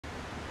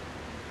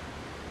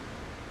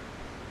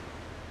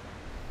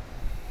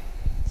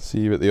See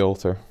you at the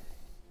altar.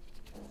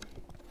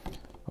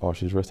 Oh,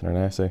 she's written an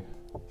essay.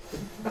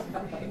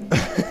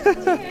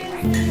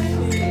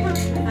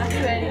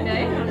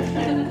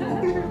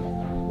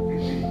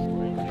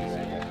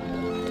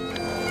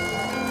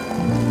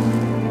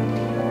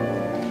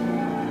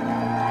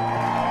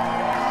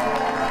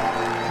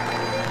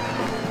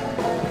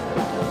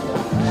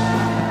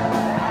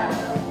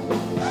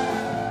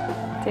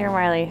 Dear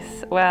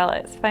Marliese, well,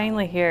 it's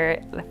finally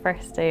here, the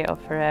first day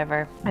of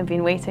forever. I've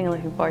been waiting and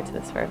looking forward to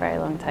this for a very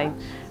long time,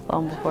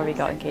 long before we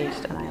got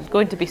engaged, and I'm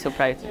going to be so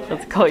proud to be able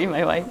to call you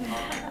my wife.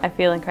 I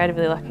feel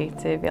incredibly lucky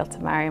to be able to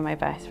marry my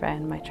best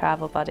friend, my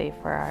travel buddy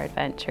for our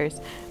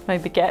adventures, my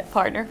baguette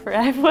partner for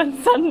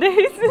everyone's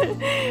Sundays,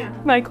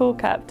 my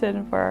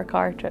co-captain for our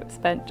car trip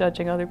spent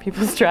judging other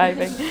people's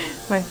driving,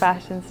 my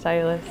fashion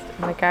stylist,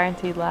 my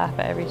guaranteed laugh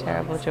at every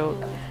terrible joke,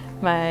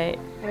 my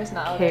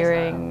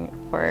caring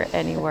for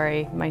any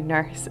worry, my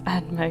nurse,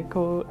 and my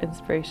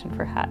co-inspiration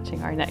for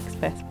hatching our next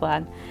best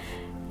plan.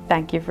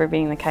 Thank you for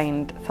being the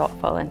kind,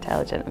 thoughtful,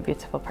 intelligent and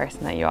beautiful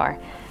person that you are.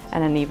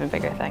 And an even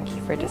bigger thank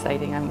you for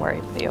deciding I'm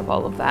worthy of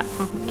all of that.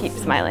 Keep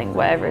smiling,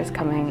 whatever is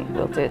coming,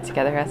 we'll do it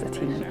together as a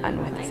team and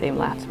with the same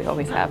laughs we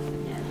always have.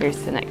 Here's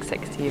to the next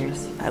 60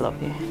 years. I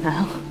love you,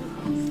 Niall.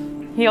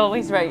 He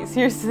always writes,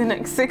 here's to the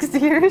next 60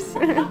 years.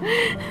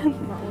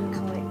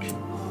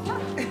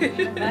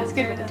 That's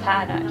good with the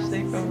tan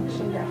actually.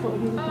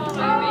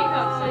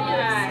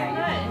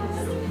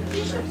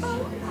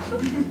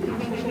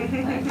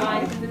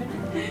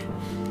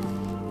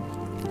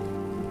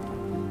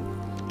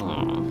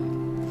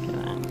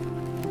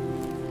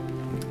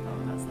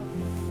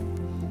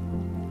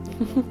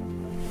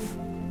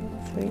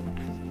 Sweet.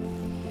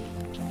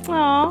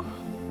 Aww,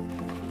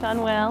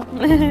 done well.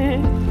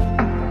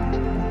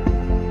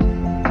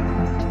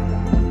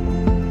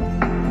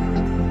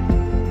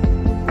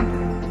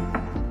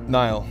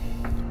 Niall,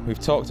 we've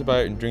talked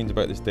about and dreamed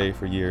about this day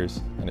for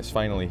years, and it's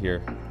finally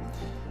here.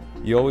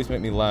 You always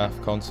make me laugh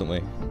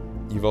constantly.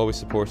 You've always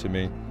supported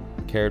me,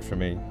 cared for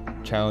me,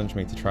 challenged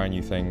me to try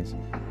new things,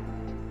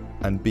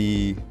 and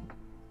be,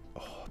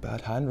 oh, bad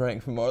handwriting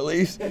from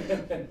Marliese,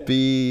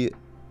 be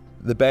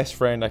the best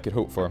friend I could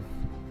hope for.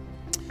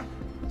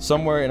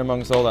 Somewhere in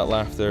amongst all that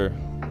laughter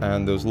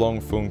and those long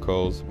phone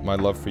calls, my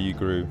love for you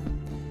grew.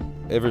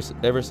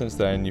 Ever since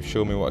then, you've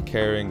shown me what a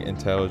caring,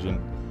 intelligent,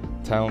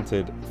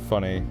 talented,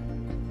 funny,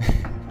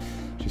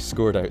 she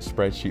scored out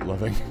spreadsheet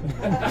loving,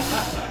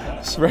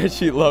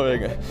 spreadsheet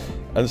loving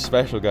and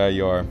special guy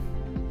you are.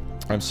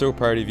 I'm so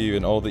proud of you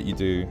and all that you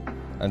do,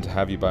 and to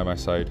have you by my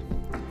side.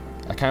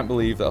 I can't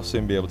believe that I'll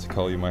soon be able to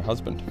call you my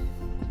husband.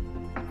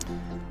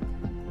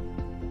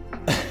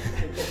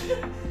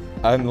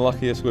 I'm the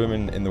luckiest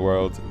woman in the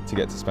world to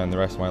get to spend the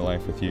rest of my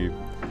life with you.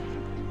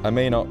 I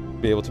may not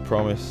be able to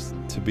promise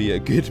to be a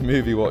good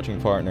movie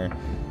watching partner,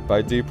 but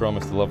I do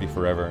promise to love you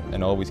forever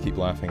and always keep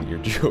laughing at your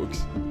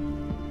jokes.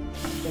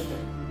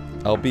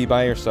 I'll be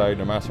by your side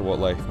no matter what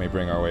life may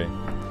bring our way.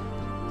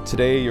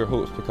 Today your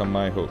hopes become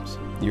my hopes,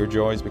 your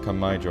joys become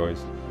my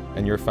joys,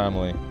 and your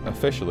family,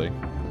 officially,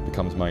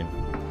 becomes mine.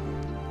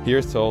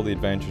 Here's to all the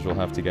adventures we'll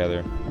have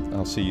together.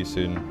 I'll see you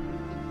soon.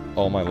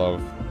 All my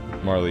love,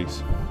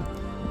 Marliese.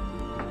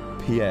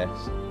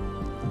 P.S.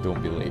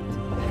 Don't be late.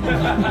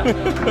 How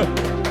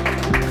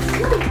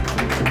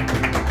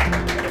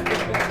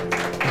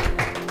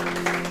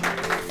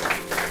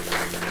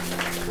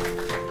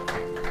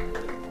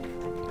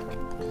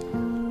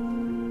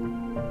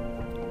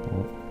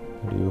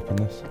do you open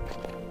this?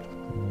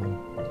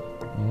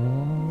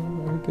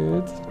 Very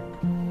good.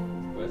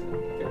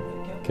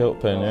 Kilt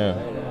pin, yeah.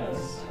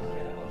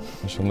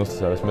 I shall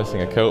notice I was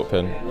missing a kilt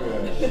pin.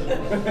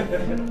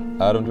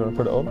 Adam, do you want to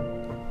put it on?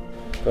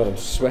 God, I'm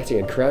sweating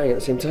and crying at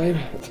the same time.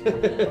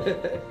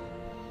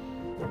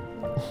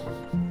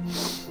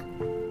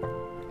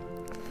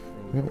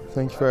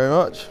 Thank you very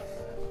much.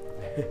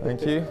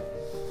 Thank you.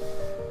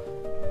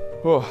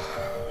 Oh,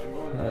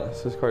 right,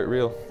 this is quite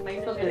real.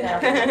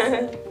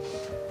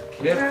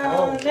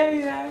 Oh, there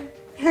you are.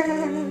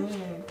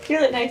 You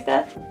look nice,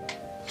 Dad.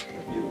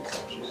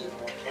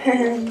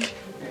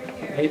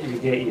 How did we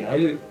get you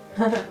out?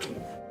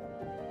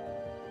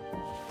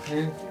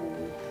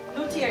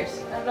 No tears.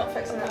 I'm not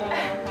fixing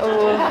that.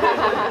 Oh,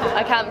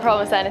 I can't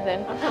promise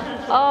anything.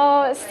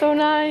 Oh, it's so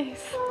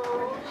nice.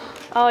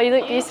 Oh, you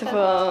look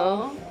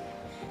beautiful.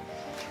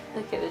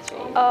 Look at the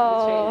tree.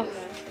 Oh,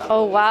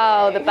 oh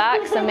wow, the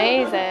back's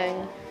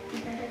amazing.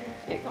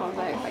 It comes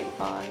out quite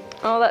far.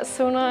 Oh, that's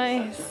so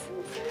nice.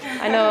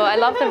 I know, I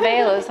love the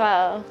veil as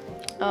well.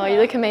 Oh, you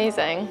look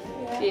amazing.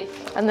 Yeah.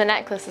 And the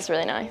necklace is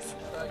really nice.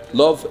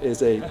 Love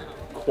is a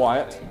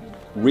quiet,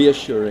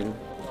 reassuring,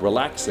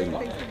 relaxing,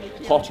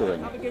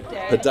 pottering,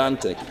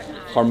 pedantic,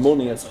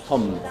 harmonious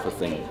hum of a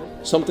thing.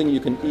 Something you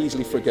can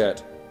easily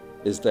forget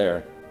is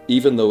there,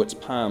 even though its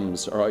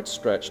palms are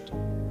outstretched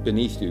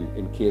beneath you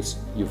in case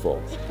you fall.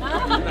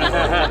 Now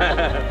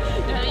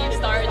you've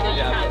started, then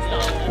you can't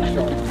stop.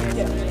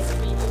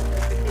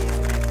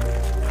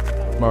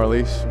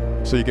 Marliese,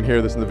 so you can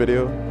hear this in the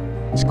video,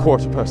 it's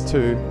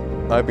 2:15.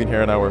 I've been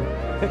here an hour.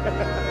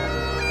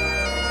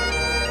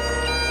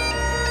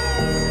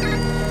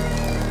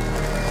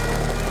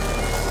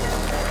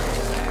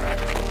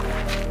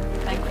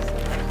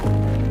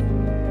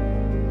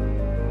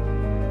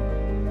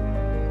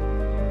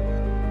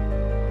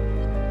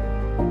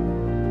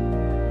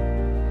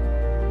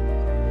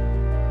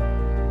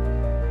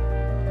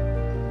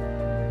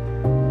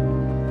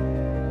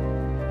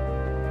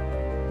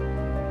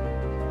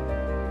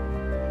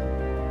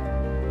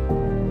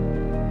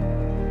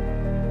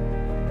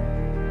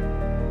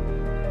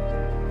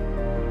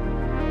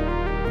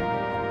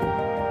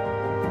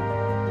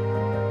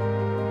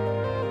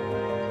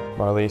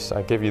 Marliese,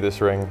 I give you this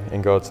ring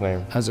in God's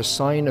name. As a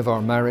sign of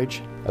our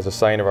marriage. As a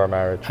sign of our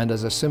marriage. And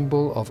as a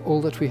symbol of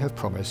all that we have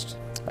promised.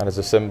 And as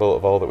a symbol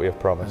of all that we have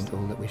promised. And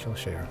all that we shall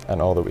share.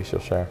 And all that we shall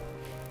share.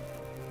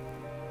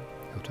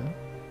 Your turn.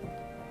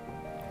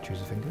 Choose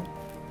a finger.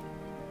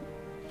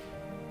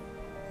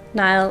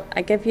 Niall,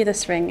 I give you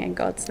this ring in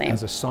God's name.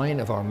 As a sign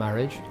of our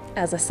marriage.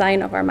 As a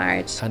sign of our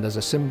marriage. And as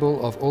a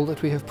symbol of all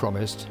that we have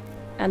promised.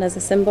 And as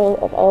a symbol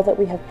of all that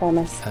we have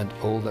promised. And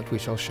all that we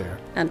shall share.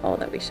 And all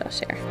that we shall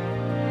share.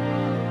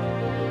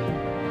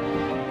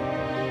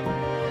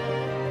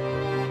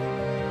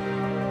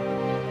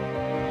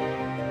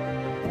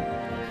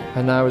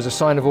 And now, as a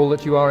sign of all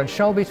that you are and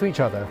shall be to each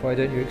other, why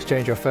don't you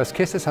exchange your first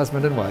kiss as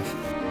husband and wife?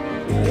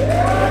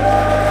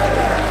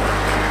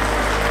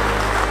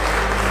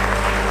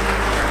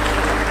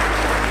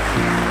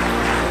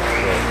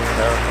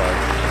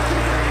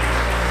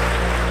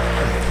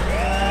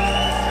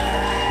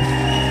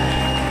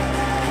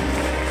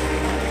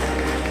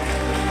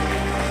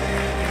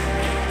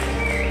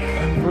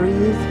 And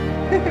breathe.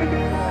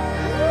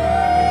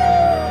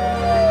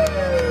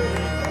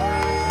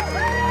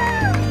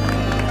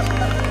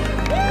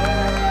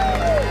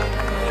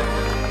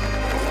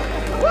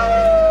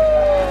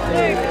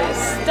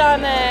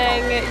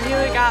 Stunning. You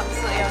look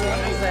absolutely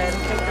amazing.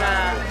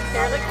 Congrats.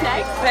 You look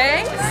nice.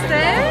 Thanks.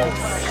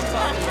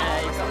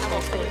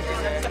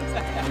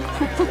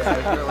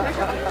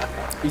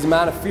 He's a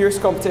man of fierce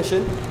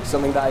competition,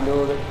 something that I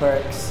know that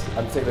clerics,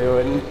 and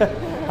particularly Owen,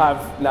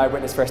 have now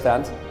witnessed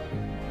firsthand.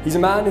 He's a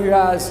man who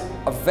has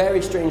a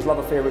very strange love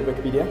affair with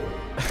Wikipedia,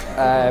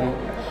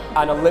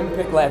 and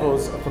Olympic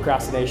levels of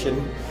procrastination,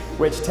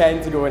 which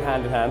tend to go in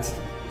hand.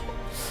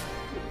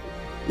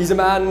 He's a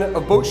man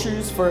of boat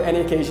shoes for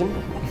any occasion,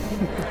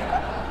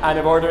 and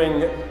of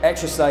ordering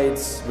extra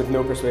sides with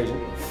no persuasion.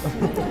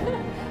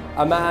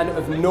 A man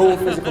of no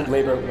physical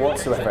labour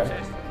whatsoever.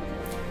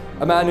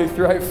 A man who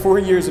throughout 4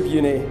 years of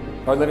uni,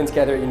 or living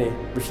together at uni,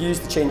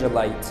 refused to change a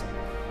light.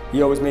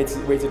 He always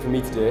waited for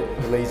me to do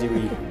it, the lazy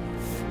wee.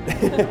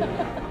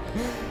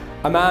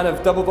 A man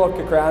of double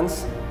vodka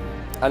crayons,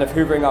 and of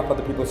hoovering up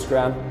other people's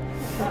scran.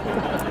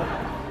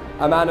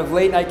 A man of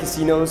late night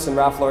casinos and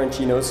Ralph Lauren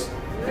chinos.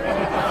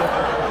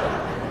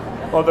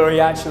 Although he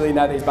actually,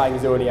 now that he's buying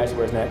his own, he actually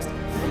wears next.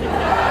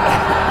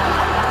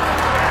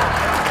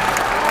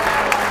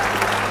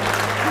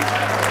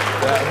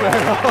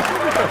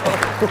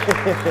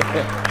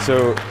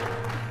 So,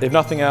 if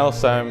nothing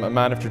else, I'm a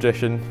man of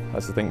tradition,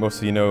 as I think most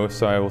of you know,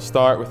 so I will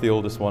start with the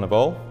oldest one of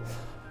all.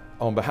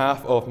 On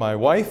behalf of my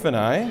wife and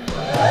I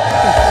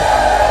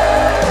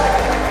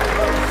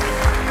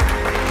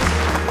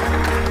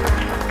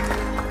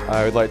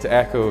would like to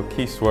echo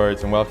Keith's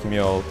words and welcome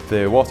you all to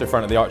the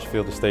waterfront of the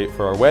Archerfield Estate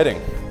for our wedding.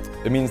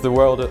 It means the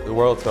world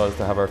to us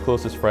to have our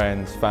closest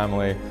friends,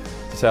 family,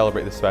 to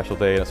celebrate this special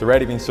day, and it's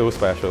already been so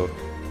special,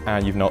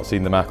 and you've not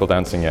seen the Mackle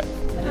dancing yet.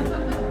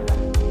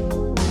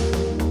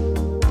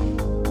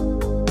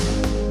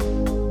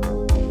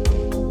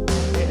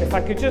 If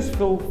I could just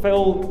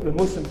fulfill the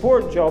most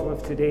important job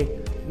of today,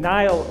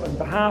 Niall, on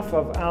behalf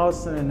of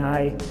Alison and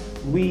I,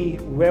 we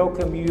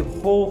welcome you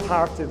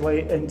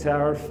wholeheartedly into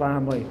our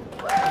family.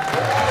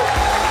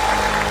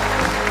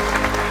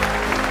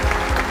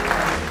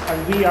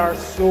 And we are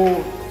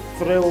so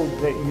thrilled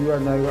that you are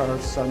now our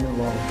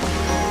son-in-law.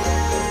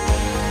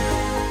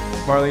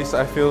 Marliese,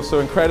 I feel so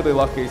incredibly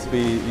lucky to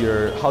be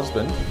your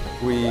husband.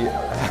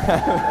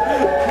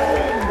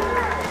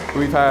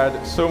 We've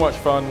had so much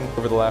fun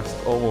over the last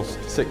almost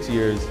 6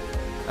 years,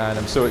 and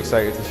I'm so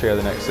excited to share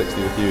the next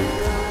 60 with you.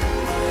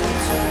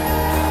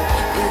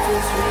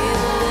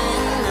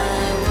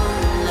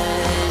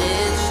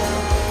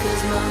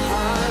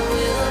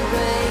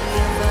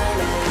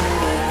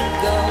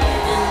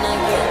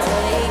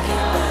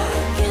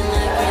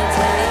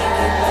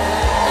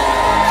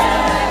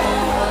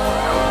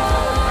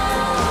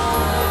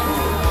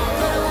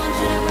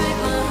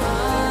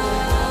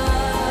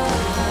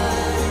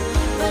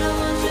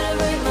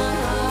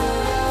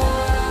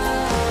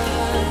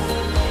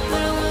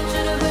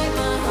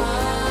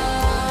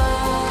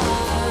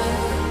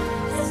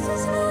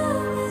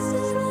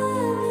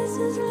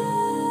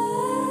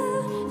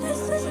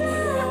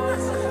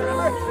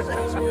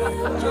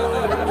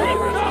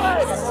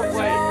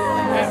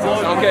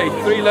 Okay,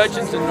 3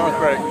 legends in North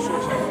Berwick.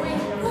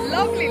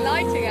 Lovely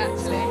lighting,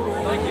 actually.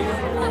 Thank you.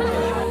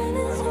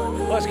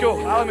 Let's go.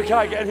 Alan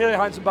Mackay, get in here, you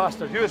handsome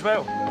bastard. You as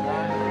well.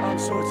 I'm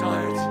so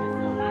tired.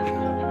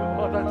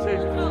 Well done,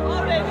 Steve.